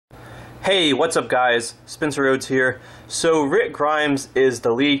Hey, what's up guys? Spencer Rhodes here. So Rick Grimes is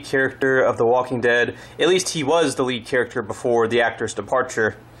the lead character of The Walking Dead. At least he was the lead character before the actor's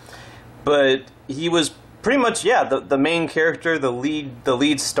departure. But he was pretty much, the main character, the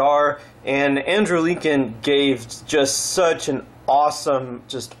lead star, and Andrew Lincoln gave just such an awesome,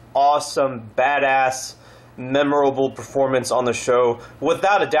 badass, memorable performance on the show.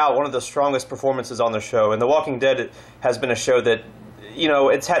 Without a doubt, one of the strongest performances on the show. And The Walking Dead has been a show that,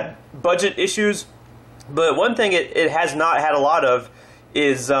 it's had budget issues, but one thing it has not had a lot of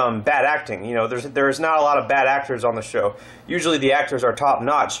is bad acting. There's not a lot of bad actors on the show. Usually the actors are top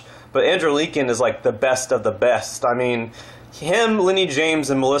notch, but Andrew Lincoln is like the best of the best. I mean, him, Lenny James,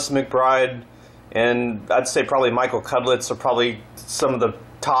 and Melissa McBride, and I'd say probably Michael Cudlitz are probably some of the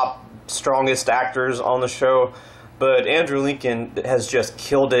top, strongest actors on the show. But Andrew Lincoln has just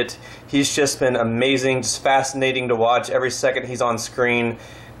killed it. He's just been amazing, just fascinating to watch. Every second he's on screen,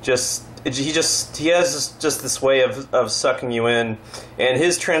 he has just this way of sucking you in. And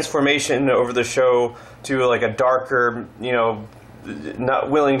his transformation over the show to like a darker, not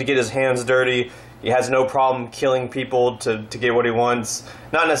willing to get his hands dirty. He has no problem killing people to get what he wants.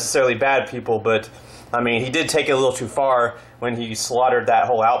 Not necessarily bad people, but I mean, he did take it a little too far when he slaughtered that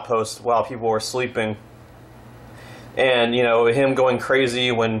whole outpost while people were sleeping. And him going crazy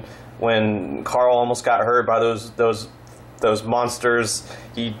when Carl almost got hurt by those monsters.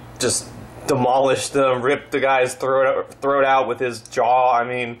 He just demolished them, ripped the guy's throat out with his jaw. I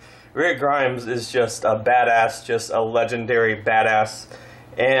mean, Rick Grimes is just a badass, just a legendary badass.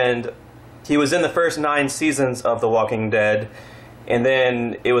 And he was in the first 9 seasons of The Walking Dead, and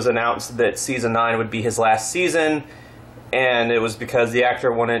then it was announced that season 9 would be his last season. And it was because the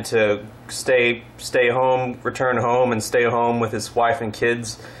actor wanted to stay home, return home, and stay home with his wife and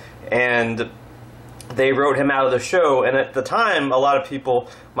kids. And they wrote him out of the show. And at the time, a lot of people,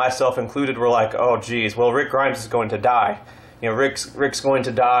 myself included, were like, "Oh, geez, well, Rick Grimes is going to die. Rick's going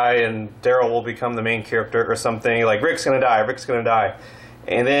to die, and Daryl will become the main character or something. Like, Rick's going to die. Rick's going to die."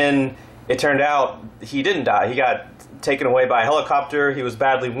 And then it turned out he didn't die. He got taken away by a helicopter. He was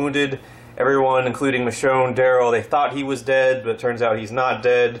badly wounded. Everyone, including Michonne, Daryl, they thought he was dead, but it turns out he's not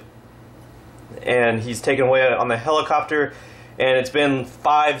dead. And he's taken away on the helicopter. And it's been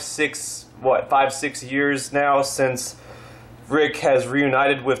 5-6 years now since Rick has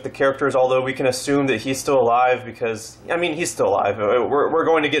reunited with the characters, although we can assume that he's still alive because, I mean, he's still alive. We're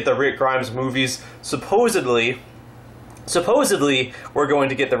going to get the Rick Grimes movies. Supposedly, we're going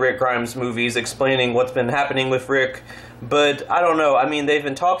to get the Rick Grimes movies explaining what's been happening with Rick, but I don't know. I mean, they've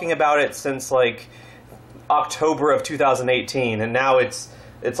been talking about it since like October of 2018, and now it's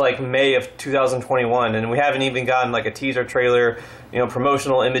like May of 2021, and we haven't even gotten like a teaser trailer,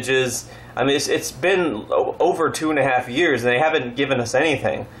 promotional images. I mean, it's been over 2.5 years, and they haven't given us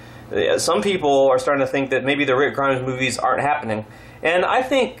anything. Some people are starting to think that maybe the Rick Grimes movies aren't happening. And I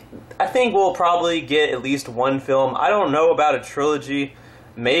think we'll probably get at least one film. I don't know about a trilogy,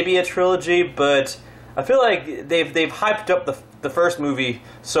 maybe a trilogy, but I feel like they've hyped up the first movie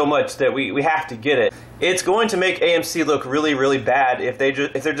so much that we have to get it. It's going to make AMC look really, really bad if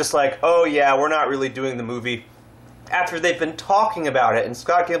they're just like, "Oh yeah, we're not really doing the movie," after they've been talking about it, and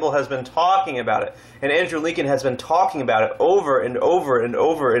Scott Gimple has been talking about it, and Andrew Lincoln has been talking about it over and over and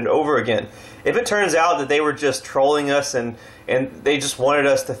over and over again. If it turns out that they were just trolling us and they just wanted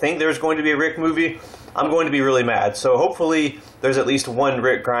us to think there was going to be a Rick movie, I'm going to be really mad. So hopefully there's at least one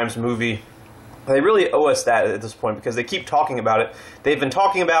Rick Grimes movie. They really owe us that at this point because they keep talking about it. They've been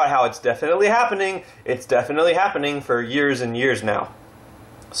talking about how it's definitely happening. It's definitely happening for years and years now.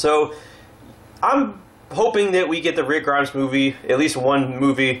 So I'm hoping that we get the Rick Grimes movie, at least one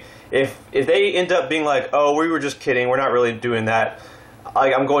movie. If they end up being like, "Oh, we were just kidding, we're not really doing that,"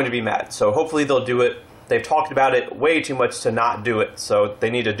 I'm going to be mad. So hopefully they'll do it. They've talked about it way too much to not do it, so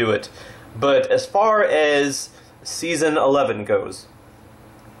they need to do it. But as far as season 11 goes,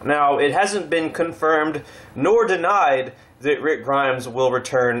 now it hasn't been confirmed nor denied that Rick Grimes will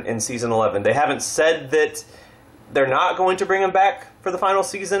return in season 11. They haven't said that they're not going to bring him back for the final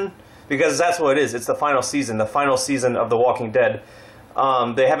season, because that's what it is. It's the final season of The Walking Dead.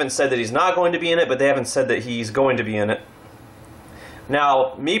 They haven't said that he's not going to be in it, but they haven't said that he's going to be in it.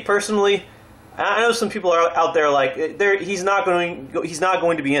 Now, me personally, I know some people are out there like, he's not going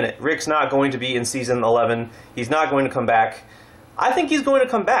to be in it. Rick's not going to be in season 11. He's not going to come back. I think he's going to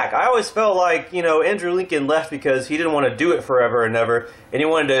come back. I always felt like, Andrew Lincoln left because he didn't want to do it forever and ever, and he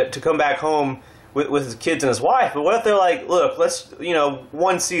wanted to come back home with his kids and his wife. But what if they're like, "Look, let's,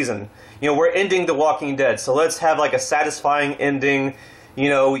 one season. We're ending The Walking Dead, so let's have like a satisfying ending.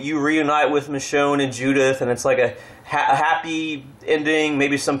 You reunite with Michonne and Judith, and it's like a a happy ending.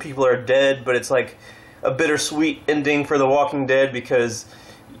 Maybe some people are dead, but it's like a bittersweet ending for The Walking Dead because,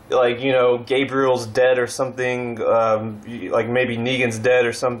 like, you know, Gabriel's dead or something, like maybe Negan's dead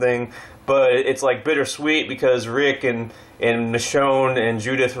or something, but it's like bittersweet because Rick and Michonne and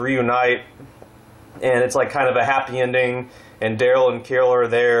Judith reunite, and it's like kind of a happy ending, and Daryl and Carol are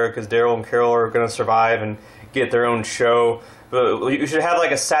there because Daryl and Carol are going to survive and get their own show. But you should have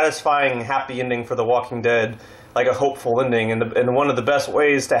like a satisfying, happy ending for The Walking Dead, like a hopeful ending, and one of the best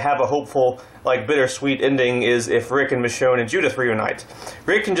ways to have a hopeful, like, bittersweet ending is if Rick and Michonne and Judith reunite.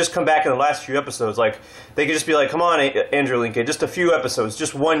 Rick can just come back in the last few episodes, like, they could just be like, come on, Andrew Lincoln, just a few episodes,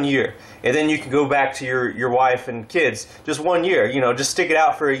 just 1 year, and then you can go back to your wife and kids, just 1 year, you know, just stick it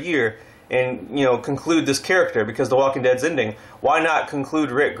out for a year, and, you know, conclude this character, because The Walking Dead's ending. Why not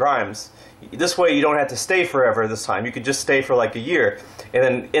conclude Rick Grimes? This way you don't have to stay forever this time. You could just stay for like a year and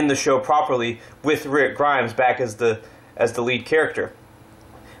then end the show properly with Rick Grimes back as the lead character.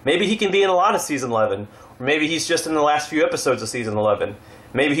 Maybe he can be in a lot of Season 11. Or maybe he's just in the last few episodes of Season 11.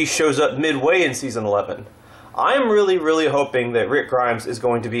 Maybe he shows up midway in Season 11. I'm really, really hoping that Rick Grimes is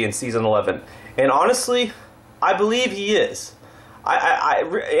going to be in Season 11. And honestly, I believe he is.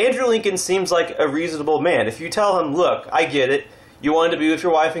 Andrew Lincoln seems like a reasonable man. If you tell him, look, I get it. You wanted to be with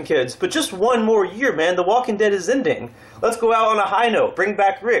your wife and kids, but just 1 more year, man. The Walking Dead is ending. Let's go out on a high note. Bring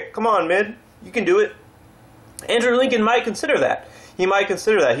back Rick. Come on, man. You can do it. Andrew Lincoln might consider that. He might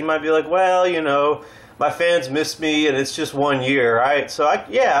consider that. He might be like, well, you know, my fans miss me, and it's just 1 year, right? So,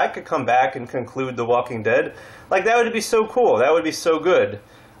 I could come back and conclude The Walking Dead. Like, that would be so cool. That would be so good.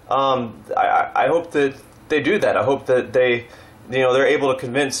 I hope that they do that. I hope that they... You know, they're able to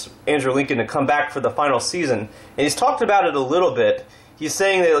convince Andrew Lincoln to come back for the final season. And he's talked about it a little bit. He's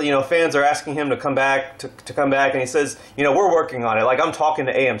saying that, you know, fans are asking him to come back, to come back, and he says, you know, we're working on it. Like, I'm talking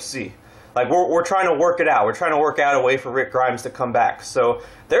to AMC. Like, we're trying to work it out. We're trying to work out a way for Rick Grimes to come back. So,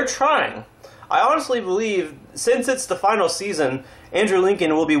 they're trying. I honestly believe, since it's the final season, Andrew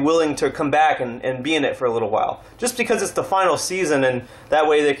Lincoln will be willing to come back and be in it for a little while. Just because it's the final season, and that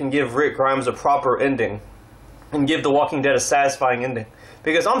way they can give Rick Grimes a proper ending. And give The Walking Dead a satisfying ending.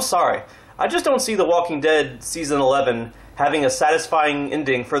 Because I'm sorry, I just don't see The Walking Dead Season 11 having a satisfying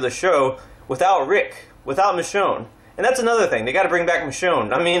ending for the show without Rick, without Michonne. And that's another thing, they gotta bring back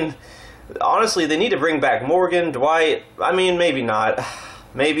Michonne. I mean, honestly, they need to bring back Morgan, Dwight, I mean, maybe not.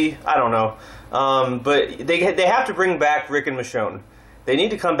 Maybe, I don't know. But they have to bring back Rick and Michonne. They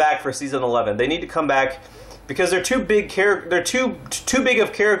need to come back for Season 11. They need to come back because they're too big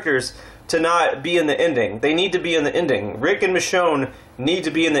of characters to not be in the ending. They need to be in the ending. Rick and Michonne need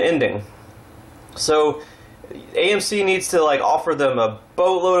to be in the ending. So AMC needs to like offer them a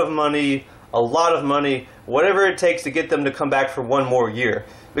boatload of money, a lot of money, whatever it takes to get them to come back for 1 more year.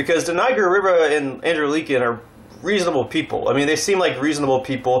 Because Denai Guerrero and Andrew Lincoln are reasonable people. I mean, they seem like reasonable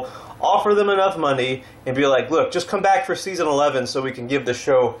people. Offer them enough money and be like, look, just come back for Season 11 so we can give the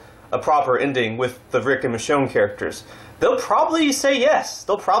show a proper ending with the Rick and Michonne characters. They'll probably say yes.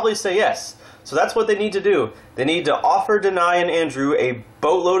 They'll probably say yes. So that's what they need to do. They need to offer Denai and Andrew a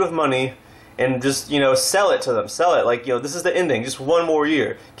boatload of money and just, you know, sell it to them. Sell it. Like, you know, this is the ending. Just 1 more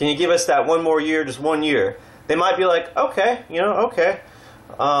year. Can you give us that 1 more year? Just 1 year. They might be like, okay, you know, okay.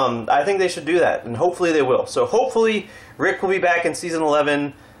 I think they should do that. And hopefully they will. So hopefully Rick will be back in Season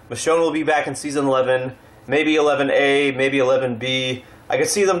 11. Michonne will be back in Season 11. Maybe 11A, maybe 11B. I could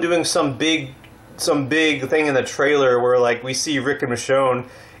see them doing some big thing in the trailer where, like, we see Rick and Michonne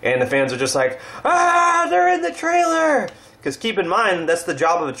and the fans are just like, ah, they're in the trailer! Because keep in mind, that's the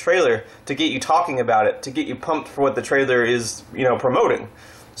job of a trailer, to get you talking about it, to get you pumped for what the trailer is, you know, promoting.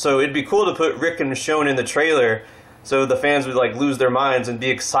 So it'd be cool to put Rick and Michonne in the trailer so the fans would, like, lose their minds and be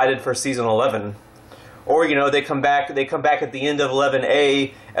excited for Season 11. Or, you know, they come back at the end of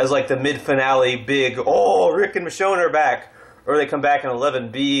 11A as, like, the mid-finale big, oh, Rick and Michonne are back! Or they come back in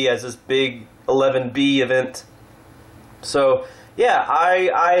 11B as this big 11B event. So, yeah,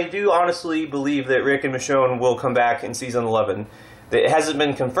 I do honestly believe that Rick and Michonne will come back in Season 11. It hasn't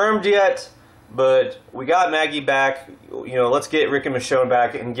been confirmed yet, but we got Maggie back. You know, let's get Rick and Michonne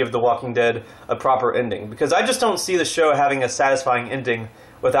back and give The Walking Dead a proper ending. Because I just don't see the show having a satisfying ending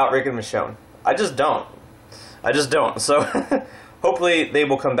without Rick and Michonne. I just don't. I just don't. So, hopefully they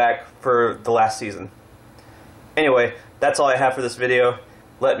will come back for the last season. Anyway, that's all I have for this video.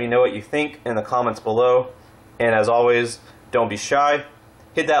 Let me know what you think in the comments below. And as always, don't be shy.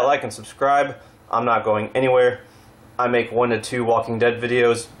 Hit that like and subscribe. I'm not going anywhere. I make 1 to 2 Walking Dead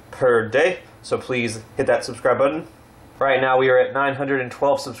videos per day, so please hit that subscribe button. Right now we are at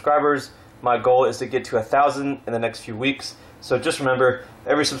 912 subscribers. My goal is to get to 1,000 in the next few weeks. So just remember,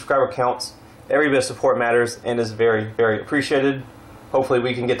 every subscriber counts. Every bit of support matters and is very, very appreciated. Hopefully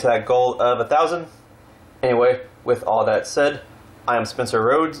we can get to that goal of 1,000. Anyway, with all that said, I am Spencer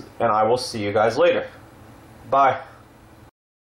Rhodes, and I will see you guys later. Bye.